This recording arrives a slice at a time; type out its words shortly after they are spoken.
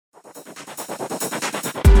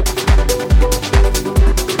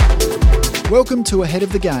Welcome to Ahead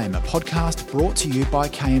of the Game, a podcast brought to you by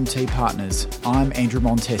KMT Partners. I'm Andrew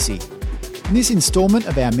Montesi. In this instalment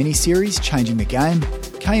of our mini-series, Changing the Game,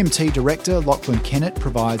 KMT Director Lachlan Kennett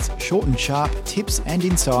provides short and sharp tips and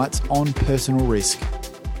insights on personal risk.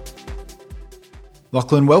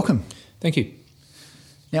 Lachlan, welcome. Thank you.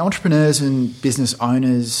 Now, entrepreneurs and business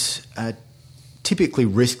owners are typically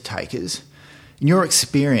risk takers. In your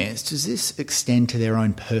experience, does this extend to their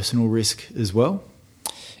own personal risk as well?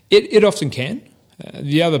 It often can.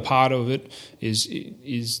 The other part of it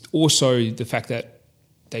is also the fact that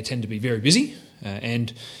they tend to be very busy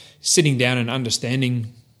and sitting down and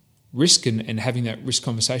understanding risk and having that risk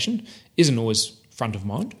conversation isn't always front of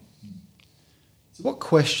mind. So what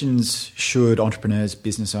questions should entrepreneurs,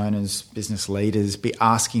 business owners, business leaders be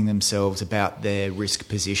asking themselves about their risk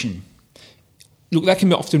position? Look, that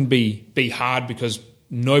can often be hard because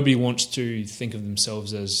nobody wants to think of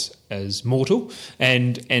themselves as mortal,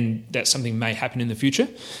 and that something may happen in the future.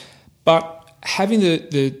 But having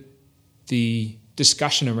the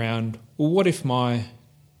discussion around, well, what if my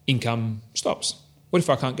income stops? What if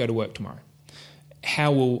I can't go to work tomorrow?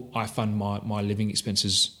 How will I fund my living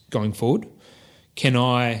expenses going forward? Can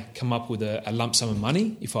I come up with a lump sum of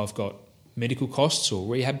money if I've got medical costs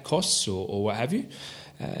or rehab costs or what have you?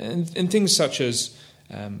 And things such as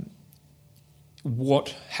what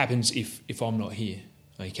happens if I'm not here?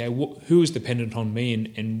 Okay, who is dependent on me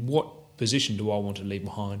and what position do I want to leave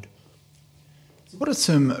behind? What are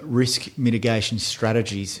some risk mitigation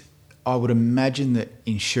strategies? I would imagine that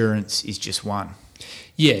insurance is just one.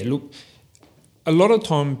 Yeah, look, a lot of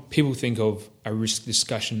time people think of a risk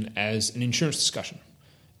discussion as an insurance discussion.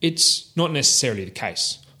 It's not necessarily the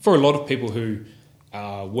case. For a lot of people who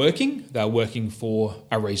are working, they're working for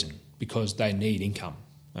a reason, because they need income,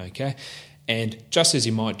 okay? And just as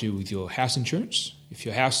you might do with your house insurance, if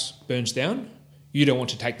your house burns down, you don't want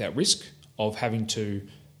to take that risk of having to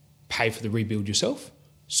pay for the rebuild yourself,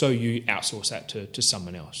 so you outsource that to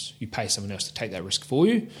someone else. You pay someone else to take that risk for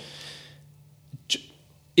you.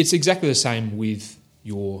 It's exactly the same with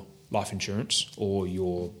your life insurance or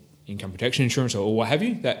your income protection insurance or what have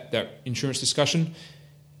you, that insurance discussion.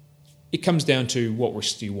 It comes down to what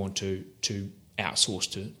risk do you want to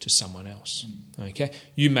outsource to someone else. Okay,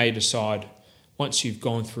 you may decide once you've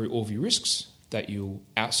gone through all of your risks that you'll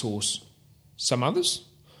outsource some others,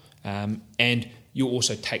 and you'll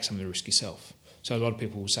also take some of the risk yourself. So a lot of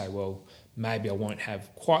people will say, well, maybe I won't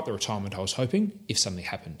have quite the retirement I was hoping if something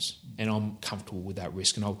happens, and I'm comfortable with that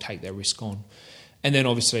risk and I'll take that risk on. And then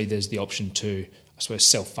obviously there's the option to, I suppose,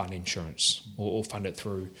 self-fund insurance or fund it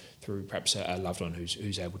through perhaps a loved one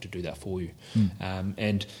who's able to do that for you.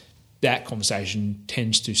 And that conversation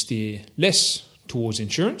tends to steer less towards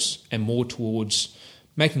insurance and more towards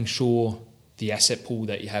making sure the asset pool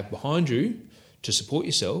that you have behind you to support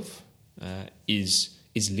yourself is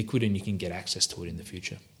liquid and you can get access to it in the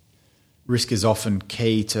future. Risk is often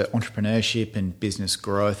key to entrepreneurship and business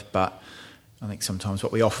growth, but I think sometimes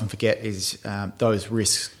what we often forget is those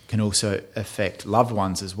risks can also affect loved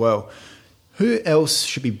ones as well. Who else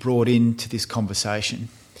should be brought into this conversation?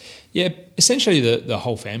 Yeah, essentially the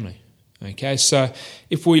whole family. Okay, so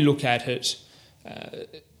if we look at it,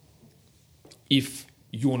 if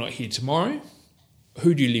you're not here tomorrow,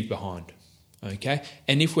 who do you leave behind? Okay,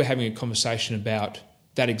 and if we're having a conversation about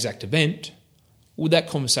that exact event, well, that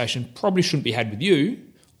conversation probably shouldn't be had with you,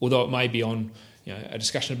 although it may be on a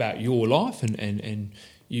discussion about your life and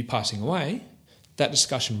you passing away. That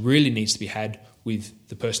discussion really needs to be had with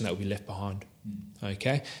the person that will be left behind.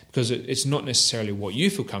 Okay, because it's not necessarily what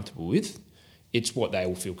you feel comfortable with, it's what they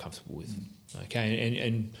will feel comfortable with. Okay,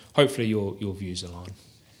 and hopefully your views align.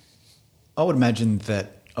 I would imagine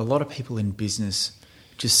that a lot of people in business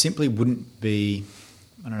just simply wouldn't be,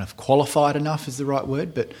 I don't know if qualified enough is the right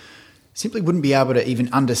word, but simply wouldn't be able to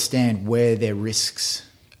even understand where their risks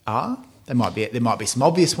are. There might be some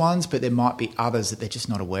obvious ones, but there might be others that they're just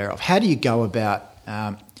not aware of. How do you go about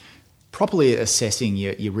properly assessing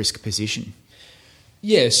your risk position?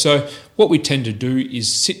 Yeah, so what we tend to do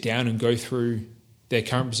is sit down and go through their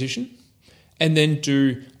current position and then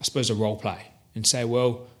do, I suppose, a role play and say,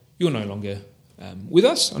 well, you're no longer with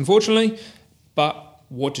us, unfortunately, but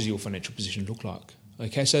what does your financial position look like?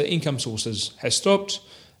 Okay, so the income sources has stopped,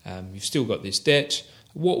 you've still got this debt,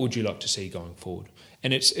 what would you like to see going forward?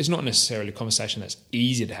 And it's not necessarily a conversation that's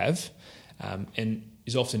easy to have and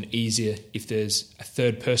is often easier if there's a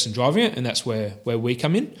third person driving it, and that's where we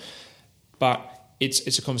come in. But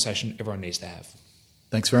it's a conversation everyone needs to have.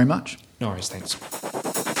 Thanks very much. No worries, thanks.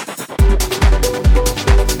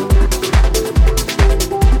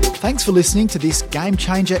 Thanks for listening to this Game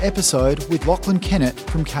Changer episode with Lachlan Kennett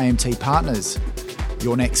from KMT Partners.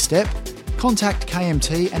 Your next step? contact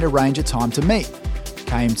KMT and arrange a time to meet.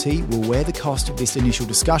 KMT will wear the cost of this initial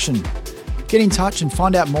discussion. Get in touch and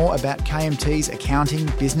find out more about KMT's accounting,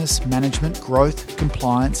 business management, growth,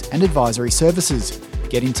 compliance and advisory services.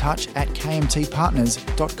 Get in touch at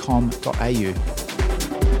kmtpartners.com.au.